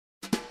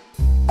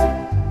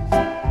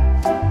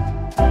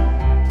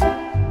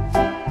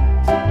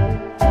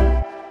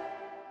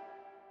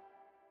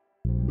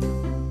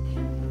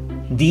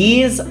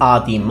These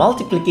are the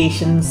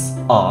multiplications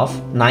of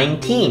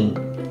 19.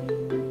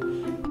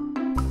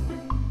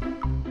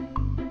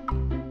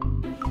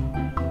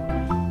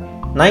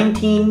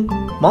 19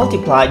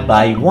 multiplied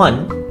by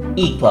 1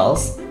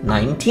 equals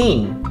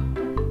 19.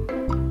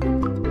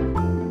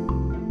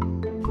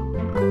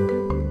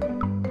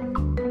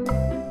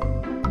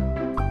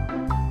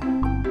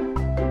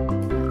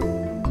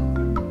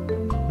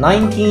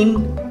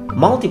 19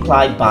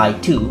 multiplied by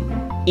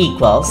 2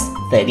 equals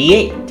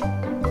 38.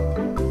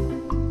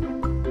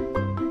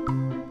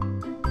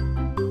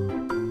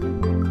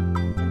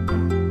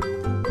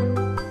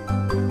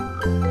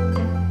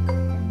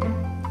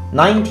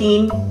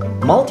 19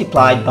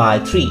 multiplied by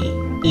 3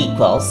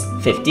 equals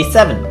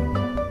 57.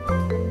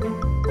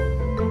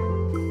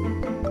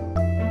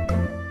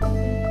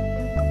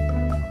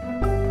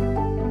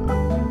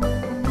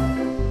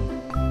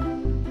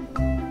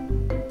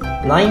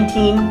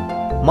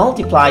 19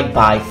 multiplied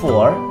by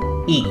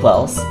 4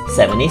 equals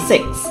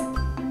 76.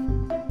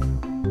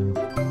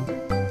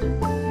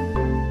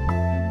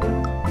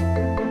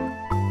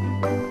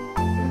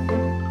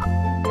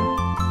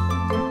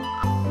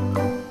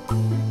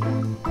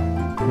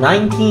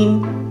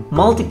 19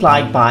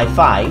 multiplied by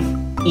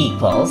 5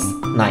 equals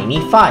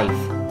 95.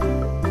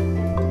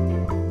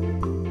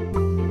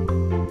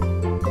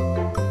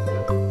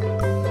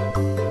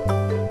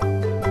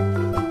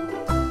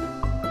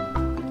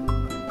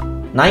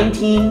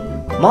 19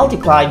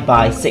 multiplied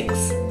by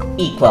 6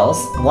 equals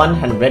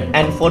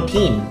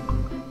 114.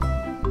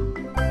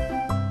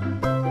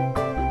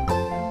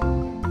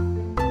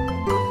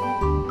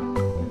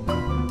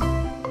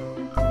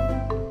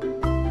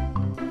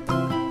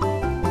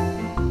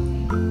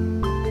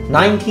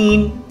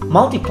 19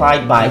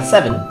 multiplied by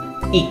 7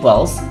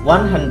 equals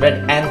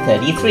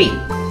 133.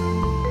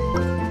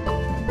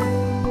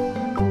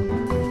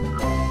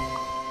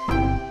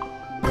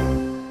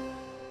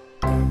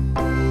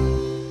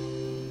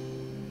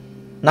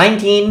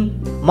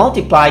 19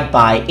 multiplied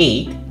by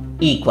 8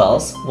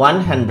 equals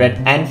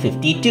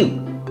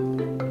 152.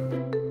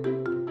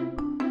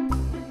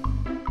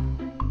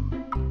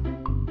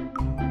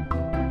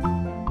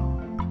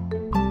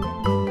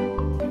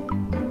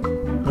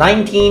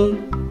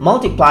 19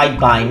 multiplied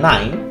by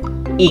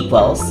 9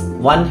 equals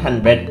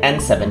 171.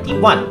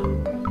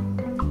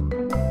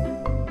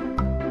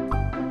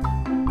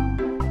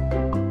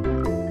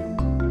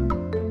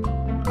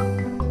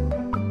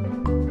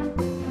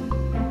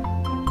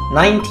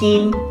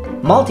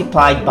 19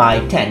 multiplied by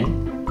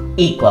 10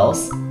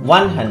 equals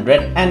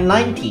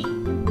 190.